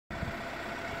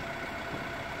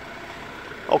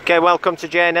Okay, welcome to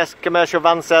J&S Commercial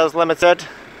Van Sales Limited.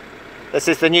 This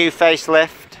is the new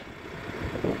facelift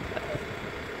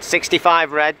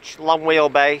 65 reg, long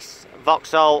wheelbase,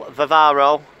 Vauxhall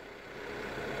Vivaro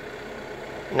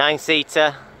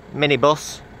 9-seater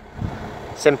minibus.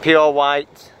 It's in pure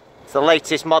white. It's the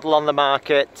latest model on the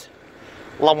market.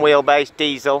 Long wheelbase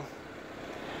diesel,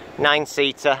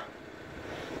 9-seater.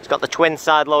 It's got the twin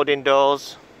side loading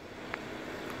doors.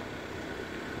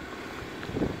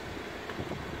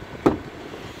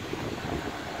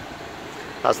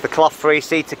 That's the cloth-free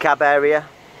seater cab area.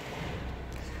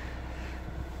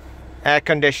 Air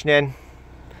conditioning.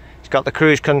 It's got the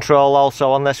cruise control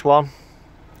also on this one.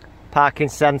 Parking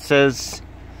sensors.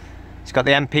 It's got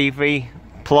the MPV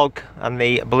plug and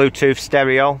the Bluetooth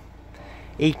stereo.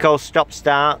 Eco stop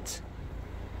start.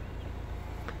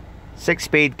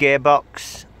 6-speed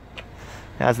gearbox. It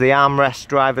has the armrest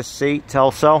driver's seat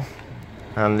also.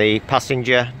 And the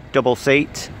passenger double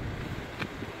seat.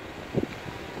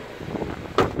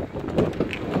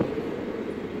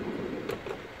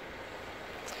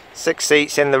 Six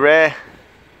seats in the rear,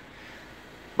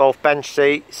 both bench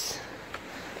seats.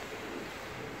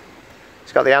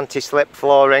 It's got the anti-slip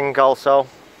flooring also.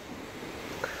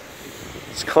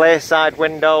 It's clear side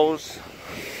windows.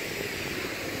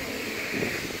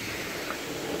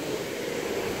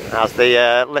 It has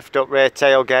the lift up rear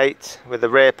tailgate with the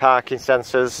rear parking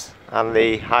sensors and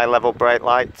the high level brake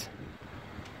light.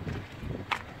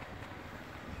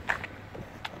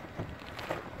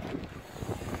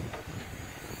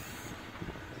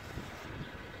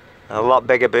 A lot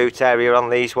bigger boot area on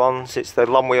these ones. It's the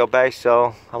long wheelbase,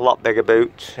 so a lot bigger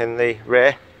boot in the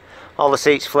rear. All the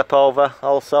seats flip over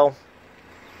also.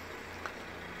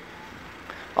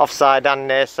 Offside and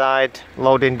near side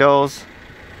loading doors.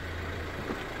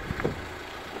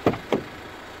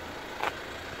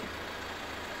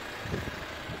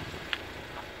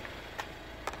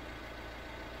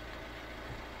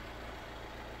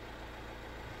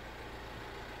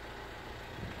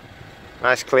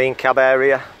 Nice clean cab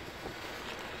area.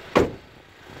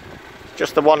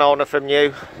 Just the one owner from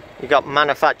new. You got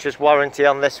manufacturer's warranty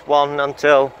on this one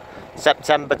until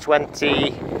September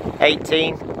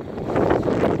 2018.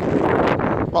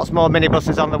 Lots more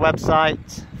minibuses on the website,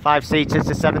 5-seaters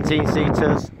to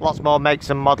 17-seaters. Lots more makes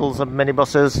and models of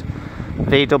minibuses.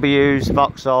 VWs,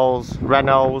 Vauxhalls,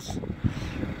 Renaults,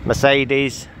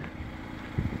 Mercedes,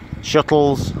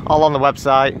 shuttles, all on the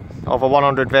website. Over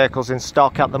 100 vehicles in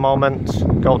stock at the moment.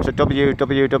 Go to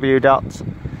www.jsvans.co.uk.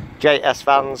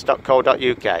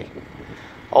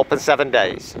 Open 7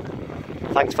 days.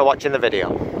 Thanks for watching the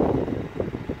video.